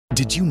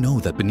Did you know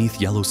that beneath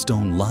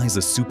Yellowstone lies a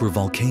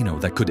supervolcano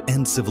that could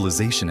end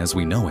civilization as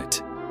we know it?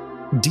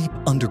 Deep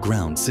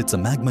underground sits a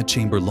magma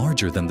chamber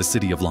larger than the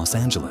city of Los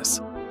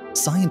Angeles.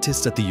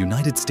 Scientists at the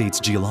United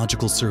States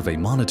Geological Survey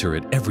monitor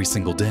it every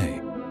single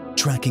day,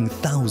 tracking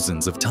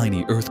thousands of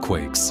tiny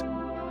earthquakes.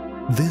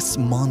 This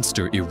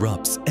monster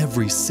erupts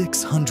every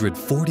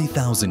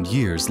 640,000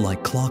 years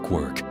like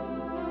clockwork.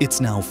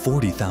 It's now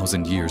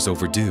 40,000 years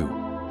overdue.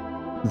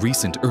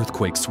 Recent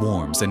earthquake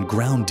swarms and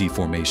ground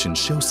deformation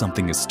show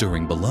something is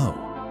stirring below.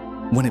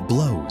 When it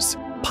blows,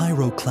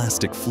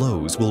 pyroclastic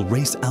flows will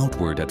race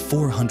outward at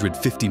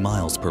 450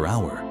 miles per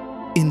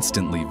hour,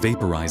 instantly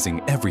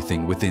vaporizing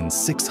everything within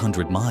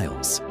 600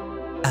 miles.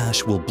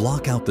 Ash will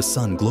block out the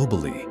sun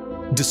globally,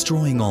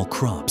 destroying all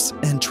crops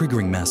and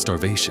triggering mass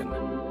starvation.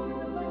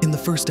 In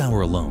the first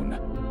hour alone,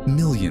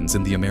 millions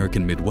in the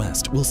American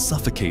Midwest will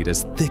suffocate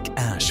as thick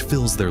ash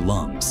fills their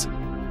lungs.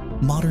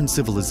 Modern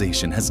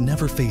civilization has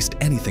never faced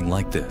anything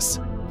like this.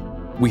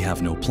 We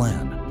have no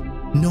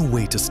plan, no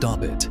way to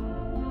stop it.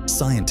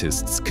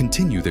 Scientists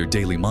continue their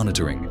daily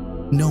monitoring,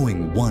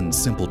 knowing one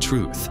simple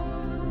truth: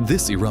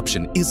 this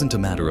eruption isn't a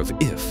matter of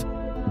if,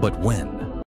 but when.